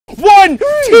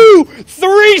2,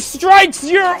 3 strikes,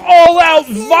 your all-out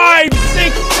vibe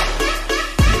sync.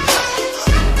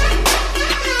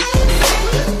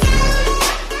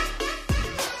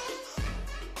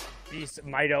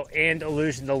 Mito and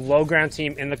Illusion, the low ground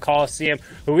team in the Coliseum,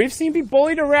 who we've seen be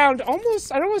bullied around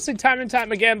almost, I don't want to say time and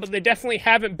time again, but they definitely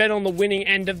haven't been on the winning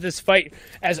end of this fight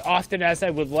as often as I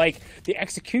would like. The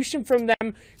execution from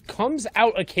them comes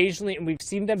out occasionally, and we've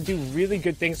seen them do really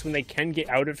good things when they can get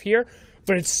out of here.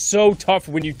 But it's so tough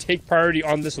when you take priority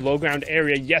on this low ground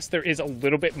area. Yes, there is a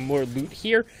little bit more loot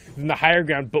here than the higher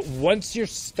ground, but once you're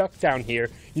stuck down here,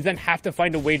 you then have to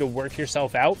find a way to work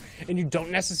yourself out, and you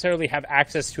don't necessarily have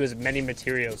access to as many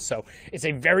materials. So it's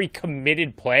a very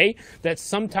committed play that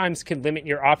sometimes can limit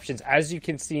your options. As you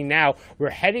can see now,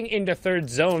 we're heading into third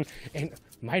zone, and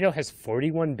Mito has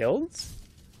 41 builds?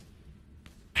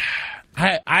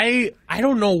 I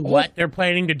don't know what they're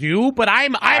planning to do, but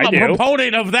I'm a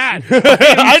proponent of that.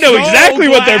 I know exactly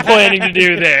what they're planning to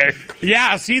do there.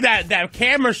 Yeah, see that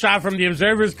camera shot from the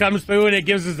observers comes through, and it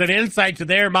gives us an insight to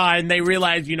their mind. They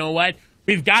realize, you know what,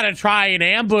 we've got to try an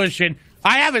ambush, and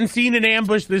I haven't seen an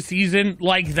ambush this season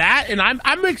like that, and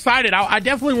I'm excited. I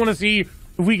definitely want to see if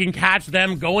we can catch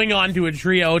them going on to a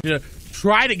trio to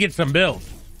try to get some builds.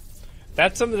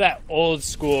 That's some of that old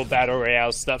school battle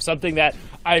royale stuff, something that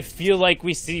I feel like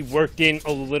we see worked in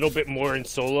a little bit more in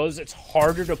solos. It's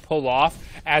harder to pull off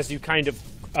as you kind of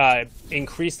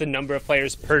increase the number of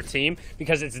players per team,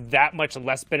 because it's that much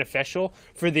less beneficial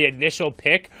for the initial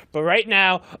pick. But right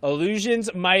now, Illusions,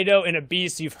 Mito, and a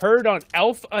Beast, you've heard on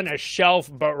Elf on a Shelf,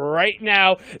 but right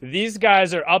now, these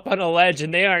guys are up on a ledge,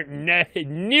 and they aren't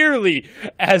nearly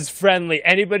as friendly.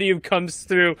 Anybody who comes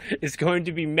through is going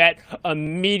to be met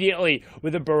immediately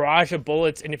with a barrage of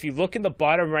bullets, and if you look in the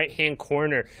bottom right-hand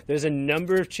corner, there's a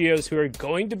number of Chios who are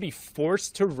going to be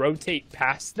forced to rotate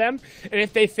past them, and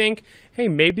if they think, hey,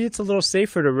 maybe it's a little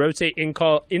safer to rotate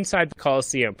inside the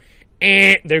Coliseum,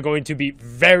 and they're going to be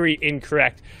very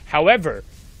incorrect. However,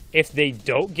 if they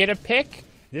don't get a pick,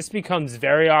 this becomes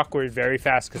very awkward very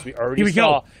fast, because we already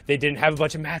saw they didn't have a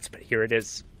bunch of mats, but here it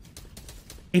is.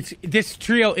 This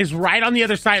trio is right on the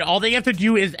other side. All they have to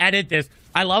do is edit this.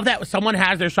 I love that someone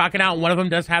has their shotgun out, and one of them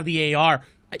does have the AR.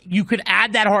 You could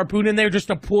add that harpoon in there just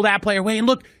to pull that player away, and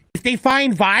look, if they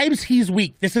find Vibes, he's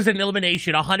weak. This is an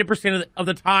elimination 100% of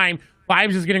the time.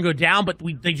 Vibes is going to go down, but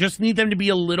they just need them to be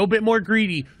a little bit more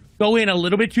greedy. Go in a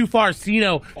little bit too far.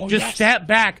 Sino, step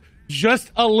back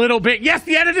just a little bit. Yes,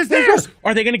 the edit is there.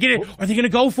 Are they going to get it? Are they going to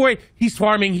go for it? He's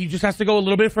farming. He just has to go a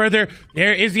little bit further.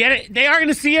 There is the edit. They are going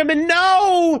to see him, and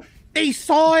no! They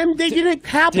saw him. They didn't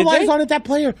capitalize on it, that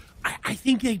player. I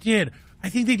think they did. I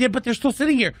think they did, but they're still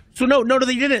sitting here. So no,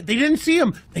 they didn't. They didn't see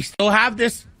him. They still have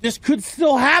this. This could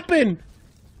still happen.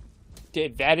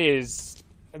 That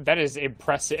is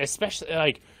impressive, especially,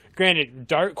 like, granted,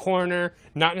 dark corner,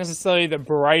 not necessarily the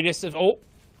brightest of,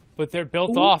 but they're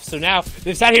built off. So now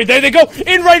they've sat here. There they go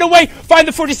in right away. Find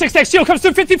the 46x shield, comes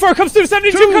through, 54 comes through,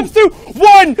 72 comes through.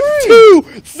 1, 2,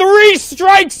 3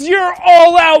 strikes. You're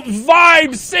all out vibe.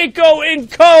 Seiko and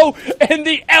Co. and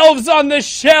the elves on the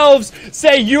shelves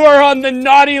say you are on the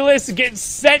naughty list. Get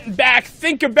sent back.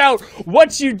 Think about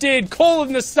what you did. Coal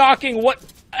in the stocking.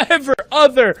 Whatever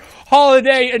other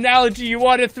holiday analogy you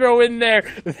want to throw in there,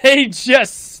 they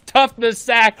just stuffed the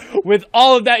sack with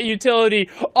all of that utility,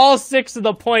 all 6 of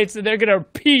the points, and they're gonna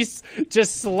piece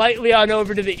just slightly on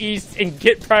over to the east and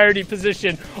get priority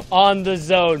position on the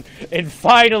zone. And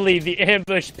finally, the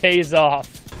ambush pays off.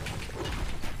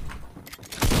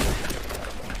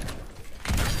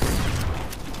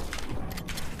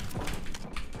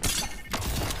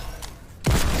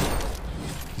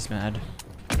 He's mad.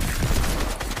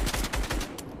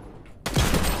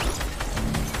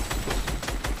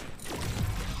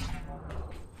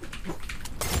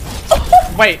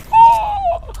 Wait.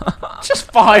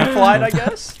 Just fine flight, I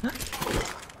guess.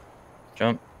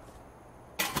 Jump.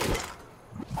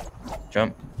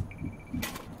 Jump.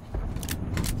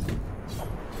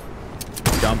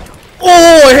 Jump.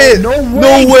 Oh, I hit! No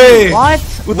way! What?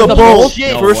 With the bolt,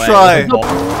 first try.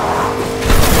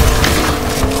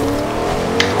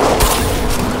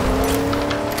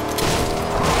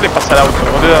 Le pasa el auto,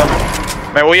 boludo.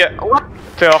 Me voy a...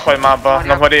 Estoy abajo del mapa,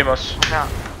 nos morimos.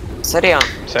 ¿En serio?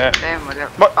 Sí.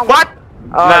 ¿What?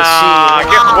 Nah,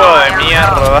 qué juego de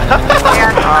mierda.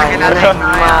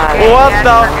 What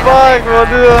the fuck,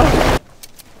 boludo.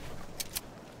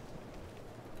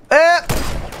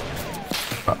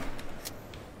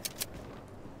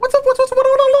 What's up?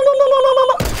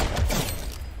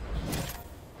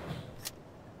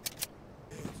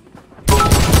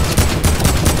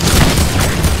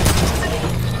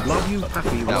 Love you, happy.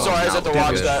 I'm sorry, I just had to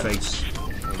watch that. Face. Oh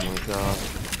my god.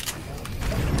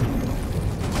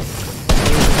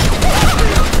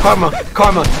 Karma.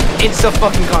 Karma. Insta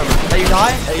fucking karma. Are you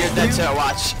die? You're dead too,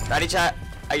 watch. Ready, chat?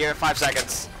 You're in 5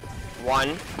 seconds. 1,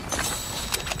 2,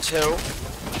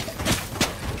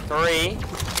 3,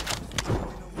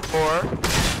 4,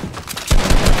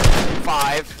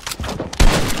 5.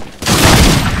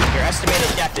 Your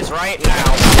estimated death is right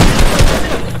now.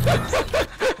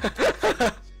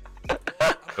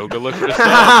 Go good look for this.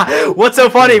 What's so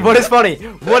funny? What is funny?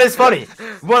 What is funny?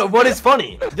 What is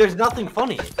funny? There's nothing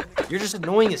funny. You're just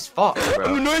annoying as fuck, bro.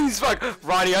 I'm annoying as fuck.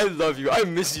 Ronnie, I love you. I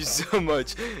miss you so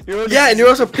much. Yeah, and you're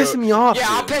also pissing me off. Yeah,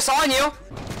 I'll piss on you.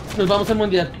 Nos vamos al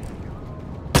mundial.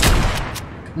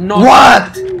 No.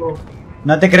 What?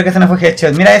 No te creo que se nos fue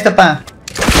headshot. Mira esto, pa.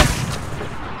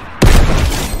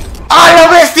 ¡A la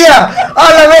bestia!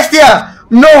 ¡A la bestia!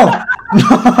 ¡No!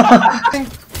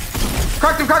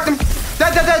 Cracked him.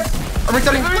 Dead. I'm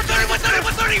resetting.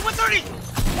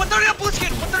 130 on blue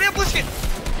skin. 130 on blue skin.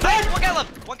 Nice, one guy left.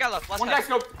 Last One guy. guy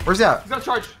scope. Where's that? He's gonna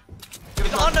charge.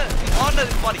 He's on the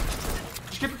body.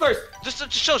 Just keep it thirst.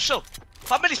 Just show.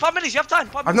 5 minutes. You have time.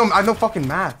 5 I've minutes. no fucking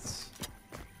maths.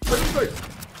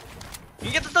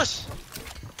 You get the dust.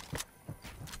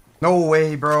 No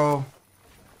way, bro.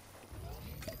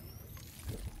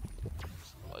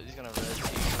 Oh, he's gonna res you.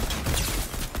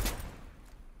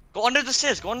 Go under the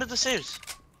stairs. Go under the stairs.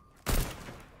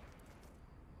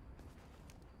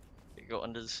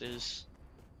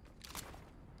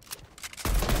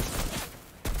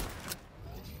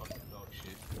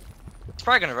 He's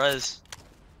probably gonna res.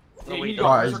 No, You wait, need to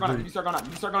don't. go. You need to start going up. You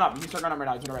need to start going up right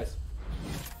now. He's gonna res.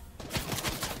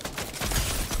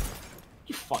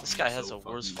 You fuck. This guy has the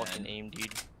worst fucking aim,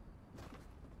 dude.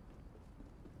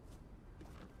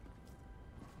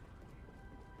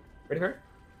 Ready for it?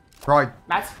 Right.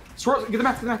 Mats. Swirl. Get the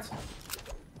mats.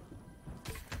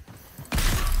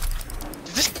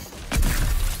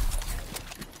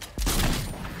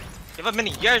 You have a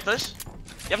mini. You guys this?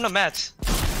 You have no mats.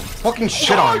 Fucking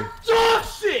shit on you. Dog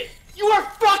shit! You are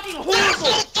fucking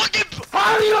horrible!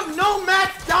 How do you have no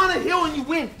mats down a hill and you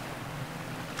win?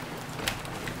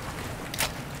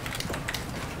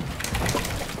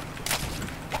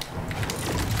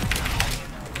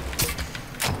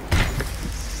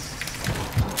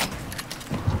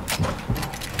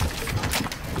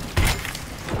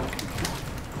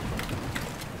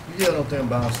 E eu não tenho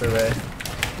bouncer, velho.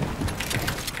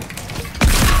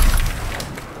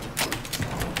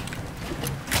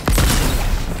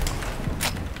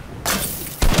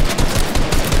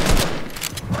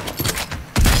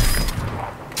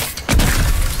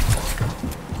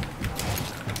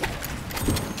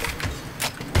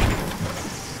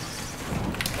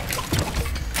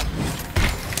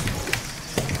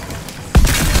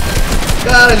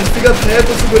 Cara, ele fica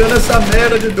reto segurando essa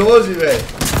merda de 12, velho.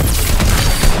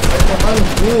 Vai tomar no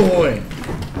cu, ruim.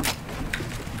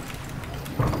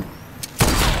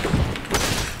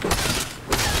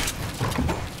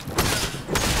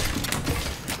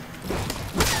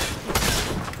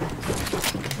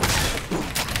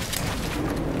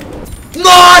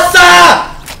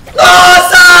 Nossa!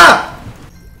 Nossa!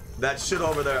 That shit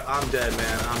over there, I'm dead,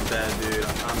 man. I'm dead, dude.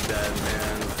 I'm dead,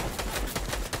 man.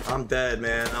 I'm dead,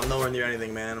 man. I'm nowhere near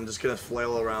anything, man. I'm just gonna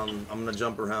flail around. I'm gonna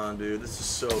jump around, dude. This is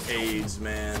so AIDS,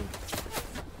 man.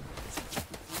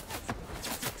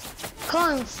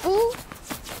 Kung Fu?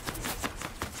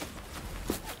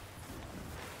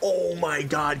 Oh my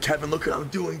god, Kevin, look what I'm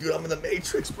doing, dude. I'm in the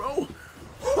Matrix, bro.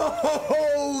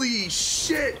 Holy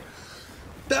shit.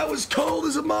 That was cold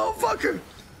as a motherfucker.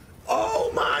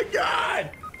 Oh my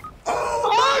god. Oh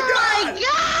my god! And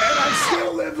I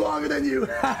still live longer than you.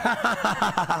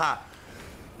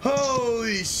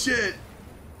 Holy shit.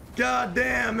 God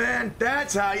damn, man.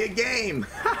 That's how you game.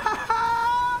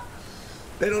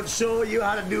 They don't show you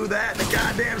how to do that in the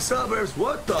goddamn suburbs.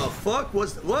 What the fuck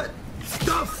was what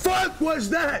the fuck was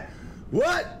that?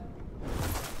 What?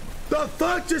 The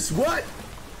fuck just what?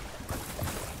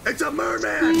 It's a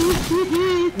merman.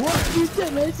 What?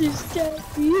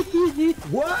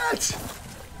 What?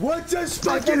 What just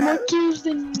fucking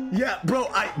happened? Yeah, bro,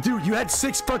 dude, you had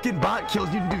 6 fucking bot kills.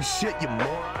 You didn't do shit, you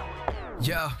moron.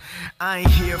 Yo, I ain't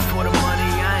here for the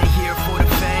money, I ain't here for the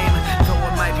fame. Though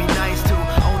it might be nice to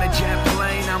own a jet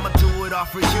plane, I'ma do it all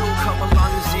for you. Come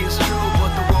along and see it's true, but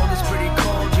the world